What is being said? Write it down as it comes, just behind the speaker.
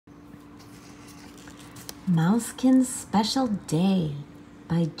Mousekin's Special Day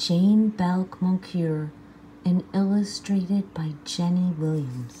by Jane Belk Moncure and illustrated by Jenny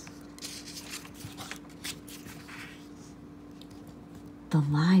Williams. The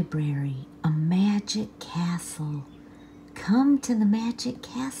library, a magic castle. Come to the magic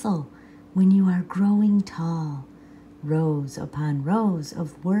castle when you are growing tall. Rows upon rows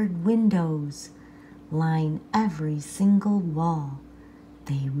of word windows line every single wall.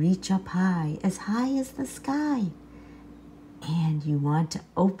 They reach up high as the sky. And you want to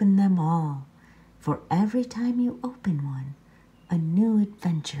open them all, for every time you open one, a new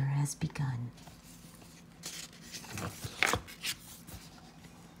adventure has begun.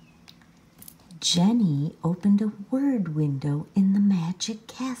 Jenny opened a word window in the magic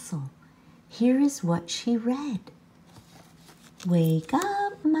castle. Here is what she read. "Wake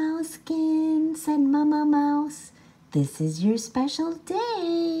up, Mousekin," said Mama Mouse. "This is your special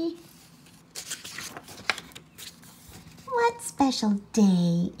day." "What special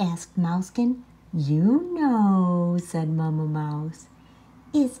day?" asked Mousekin. "You know," said Mama Mouse.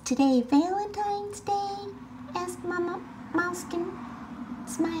 "Is today Valentine's Day?" asked Mama Mousekin,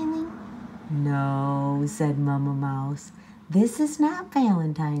 smiling. "No," said Mama Mouse. "This is not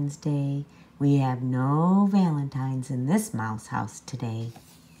Valentine's Day. We have no valentines in this mouse house today."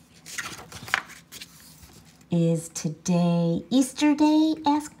 "Is today Easter Day?"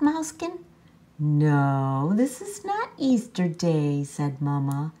 asked Mousekin. "No, this is not Easter Day," said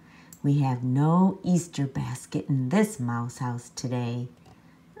Mama. "We have no Easter basket in this mouse house today."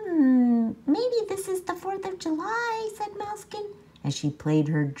 Maybe this is the 4th of July, said Mousekin, as she played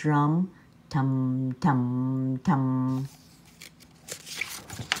her drum. Tum, tum, tum.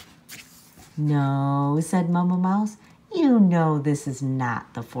 "No," said Mama Mouse. "You know this is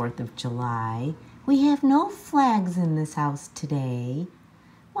not the 4th of July. We have no flags in this house today."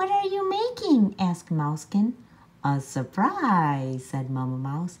 "What are you making?" asked Mousekin. "A surprise," said Mama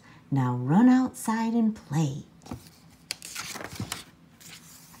Mouse. "Now run outside and play."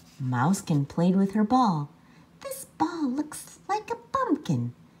 Mousekin played with her ball. "This ball looks like a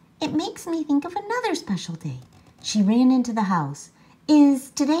pumpkin. It makes me think of another special day." She ran into the house. "Is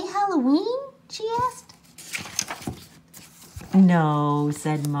today Halloween?" she asked. "No,"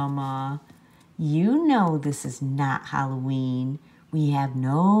 said Mama. "You know this is not Halloween. We have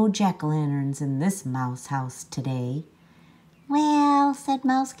no jack-o'-lanterns in this mouse house today." "Well," said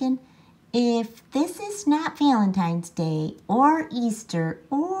Mousekin, "if this is not Valentine's Day or Easter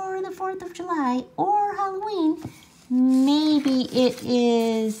or the 4th of July or Halloween, maybe it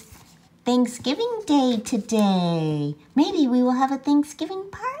is Thanksgiving Day today. Maybe we will have a Thanksgiving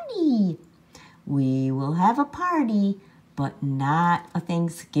party." "We will have a party, but not a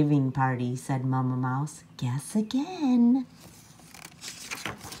Thanksgiving party," said Mama Mouse. "Guess again."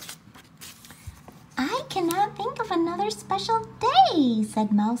 "I cannot think of another special day,"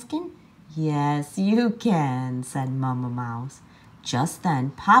 said Mousekin. "Yes, you can," said Mama Mouse. Just then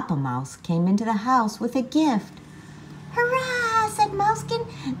Papa Mouse came into the house with a gift. "Hurrah!" said Mousekin.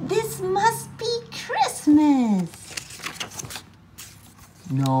 "This must be Christmas."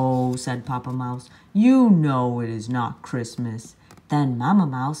 "No," said Papa Mouse. "You know it is not Christmas." Then Mama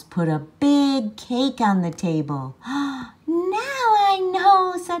Mouse put a big cake on the table. "Now I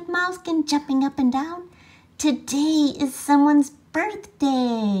know," said Mousekin, jumping up and down. "Today is someone's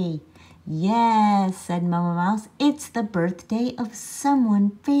birthday." "Yes," said Mama Mouse. "It's the birthday of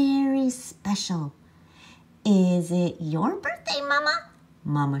someone very special." "Is it your birthday, Mama?"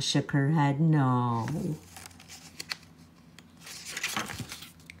 Mama shook her head. "No."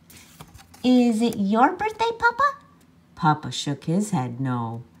 "Is it your birthday, Papa?" Papa shook his head.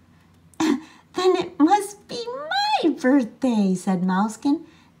 "No." "Then it must be my birthday," said Mousekin.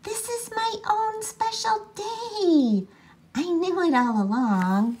 "This is my own special day. I knew it all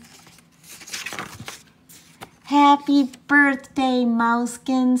along." "Happy birthday,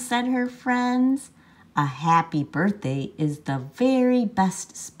 Mousekin," said her friends. "A happy birthday is the very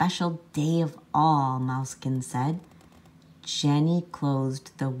best special day of all," Mousekin said. Jenny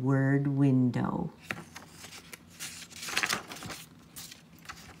closed the word window.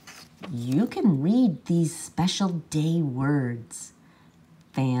 You can read these special day words: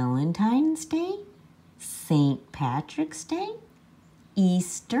 Valentine's Day, St. Patrick's Day,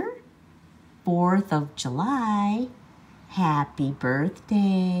 Easter, 4th of July, Happy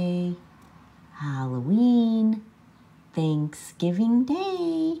Birthday, Halloween, Thanksgiving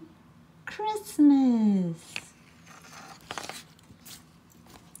Day, Christmas.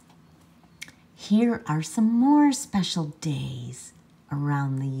 Here are some more special days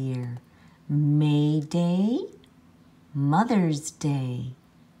around the year: May Day, Mother's Day,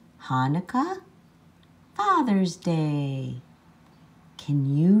 Hanukkah, Father's Day.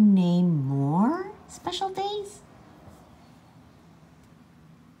 Can you name more special days?